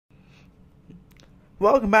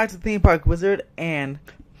Welcome back to Theme Park Wizard, and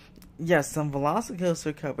yes, some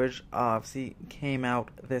Velocicoaster coverage obviously came out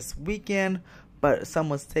this weekend, but some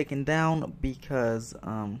was taken down because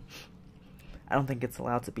I don't think it's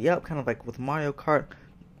allowed to be up, kind of like with Mario Kart.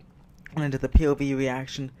 And into the POV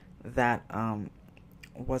reaction that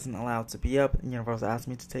wasn't allowed to be up, and Universal asked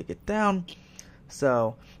me to take it down,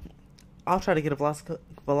 so I'll try to get a Velocicoaster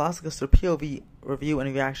POV review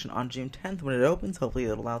and reaction on June 10th when it opens. Hopefully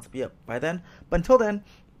it'll allow it to be up by then. But until then,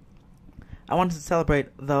 I wanted to celebrate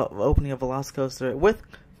the opening of Velocicoaster with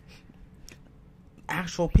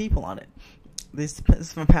actual people on it. This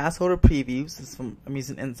is from Passholder Previews. This is from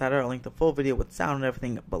Amusement Insider. I'll link the full video with sound and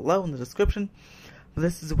everything below in the description. But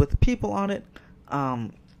this is with people on it.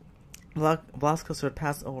 Velocicoaster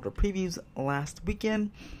Passholder Previews last weekend.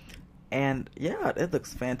 And yeah, it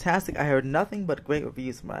looks fantastic. I heard nothing but great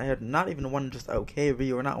reviews. I heard not even one just okay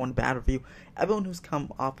review or not one bad review. Everyone who's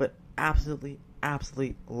come off it absolutely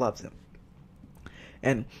loves it.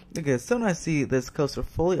 And okay, as soon as I see this coaster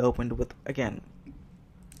fully opened with, again,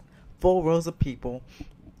 full rows of people,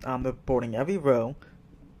 they're boarding every row.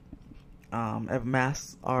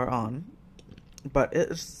 Masks are on, but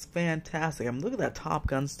it's fantastic. I mean, look at that Top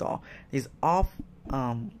Gun stall. He's off.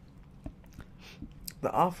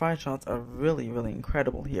 The off-ride shots are really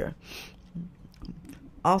incredible here.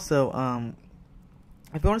 Also,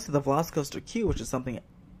 if you want to see the Velocicoaster queue, which is something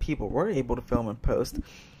people were able to film and post,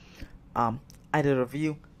 I did a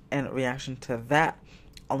review and reaction to that.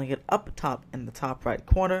 I'll link it up top in the top right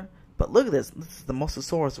corner. But look at this. This is the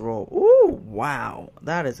Mosasaurus roll. Ooh, wow.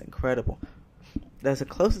 That is incredible. That's the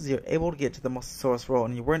closest you're able to get to the Mosasaurus roll,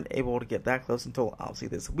 and you weren't able to get that close until, obviously,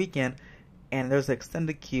 this weekend. And there's an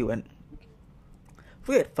extended queue, and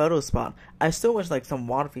forget photo spot. I still wish like some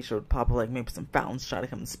water feature would pop up, like maybe some fountains try to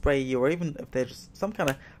come and spray you, or even if there's just some kind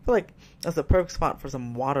of, I feel like that's a perfect spot for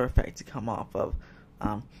some water effect to come off of.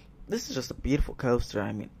 This is just a beautiful coaster.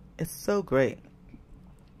 I mean, it's so great.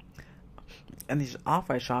 And these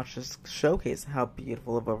off-ride shots just showcase how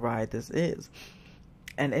beautiful of a ride this is.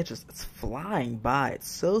 And it's flying by. It's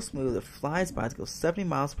so smooth. It flies by. It goes 70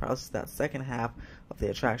 miles per hour. This is that second half of the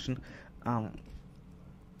attraction.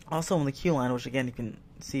 Also on the queue line, which again you can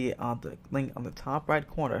see on the link on the top right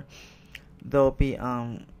corner, there'll be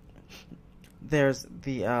there's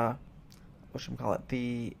the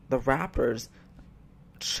the Raptors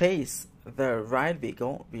chase the ride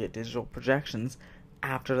vehicle via digital projections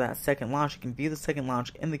after that second launch. You can view the second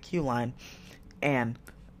launch in the queue line, and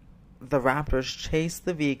the Raptors chase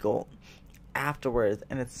the vehicle afterwards,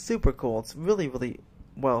 and it's super cool. It's really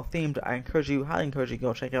well themed. I highly encourage you to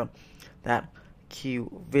go check out that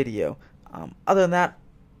queue video. Other than that,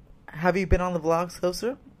 have you been on the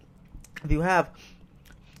Velocicoaster? If you have,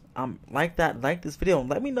 like this video, and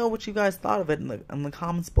let me know what you guys thought of it in the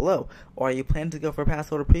comments below. Or are you planning to go for a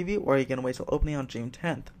Passholder preview, or are you gonna wait till opening on June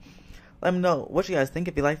 10th? Let me know what you guys think.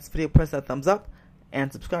 If you like this video, press that thumbs up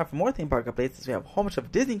and subscribe for more theme park updates, as we have a whole bunch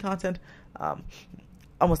of Disney content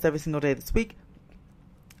almost every single day this week,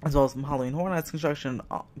 as well as some Halloween Horror Nights construction,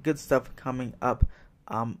 good stuff coming up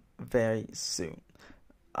very soon,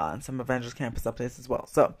 and some Avengers Campus updates as well.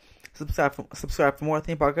 So subscribe for more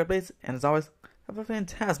theme park updates, and as always, have a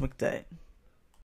fantastic day.